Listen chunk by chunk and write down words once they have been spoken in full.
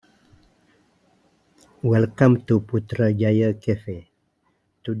Welcome to Putrajaya Cafe.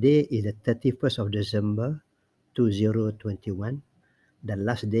 Today is the 31st of December 2021, the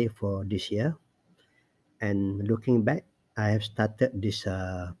last day for this year. And looking back, I have started this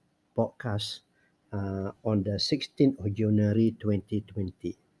podcast on the 16th of January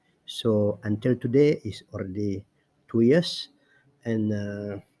 2020. So until today is already 2 years. And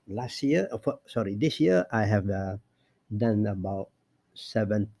this year, I have done about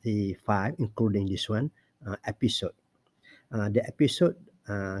 75, including this one, episode. The episode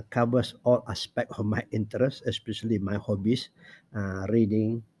covers all aspects of my interests, especially my hobbies,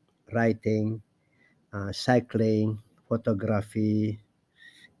 reading, writing, cycling, photography,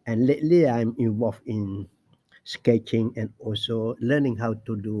 and lately I'm involved in sketching and also learning how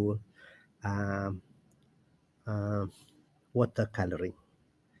to do um, uh, watercoloring.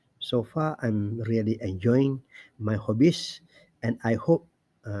 So far, I'm really enjoying my hobbies, and I hope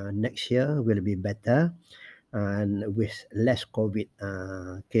next year will be better. And with less COVID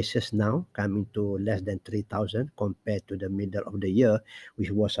cases now coming to less than 3,000 compared to the middle of the year, which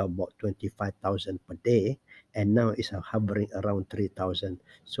was about 25,000 per day, and now it's hovering around 3,000.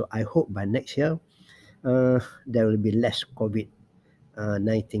 So I hope by next year there will be less COVID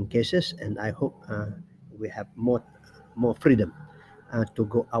 19 cases, and I hope we have more freedom to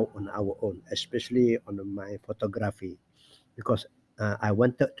go out on our own, especially on my photography, because I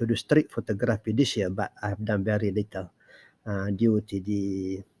wanted to do street photography this year, but I have done very little due to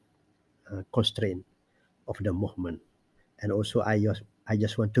the constraint of the movement. And also, I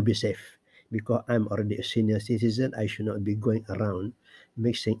just want to be safe because I'm already a senior citizen. I should not be going around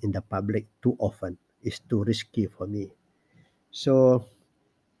mixing in the public too often. It's too risky for me. So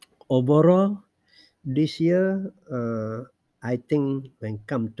overall, this year, I think when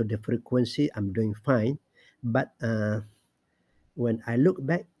come to the frequency, I'm doing fine. But when I look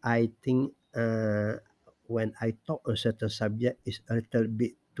back, I think when I talk on certain subject is a little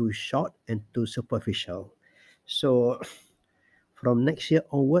bit too short and too superficial. So from next year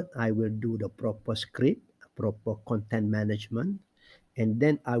onward, I will do the proper script, proper content management, and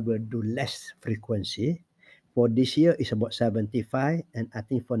then I will do less frequency. For this year, it's about 75, and I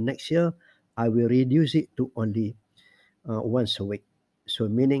think for next year, I will reduce it to only once a week. So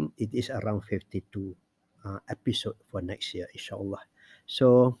meaning it is around 52 episode for next year, inshallah.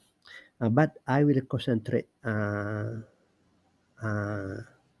 So, but I will concentrate uh,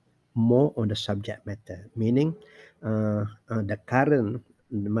 more on the subject matter, meaning the current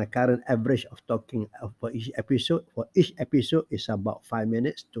my current average of talking for each episode is about 5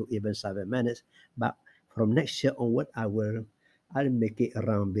 minutes to even 7 minutes. But from next year onward, I'll make it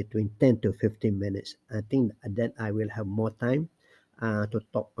around between 10 to 15 minutes. I think then I will have more time to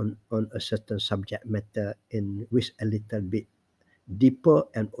talk on a certain subject matter in which a little bit deeper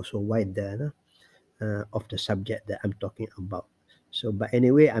and also wider of the subject that I'm talking about. So, but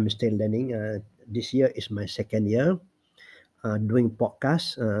anyway, I'm still learning. This year is my second year doing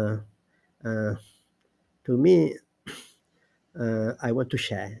podcast. Uh, to me, I want to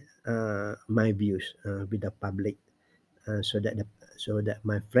share my views with the public, so that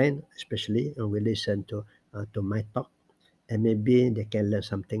my friend, especially, will listen to my talk, and maybe they can learn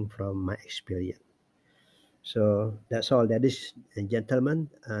something from my experience. So that's all. That is, gentlemen.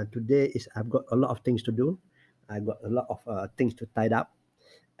 Today is I've got a lot of things to do. I've got a lot of things to tie up,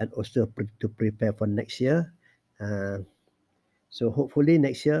 and also to prepare for next year. Uh, so hopefully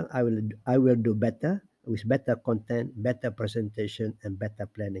next year I will do better with better content, better presentation, and better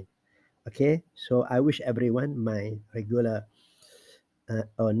planning. Okay. So I wish everyone, my regular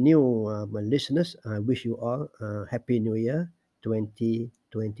or new my listeners, I wish you all happy New Year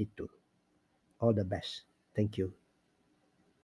 2022. All the best. Thank you.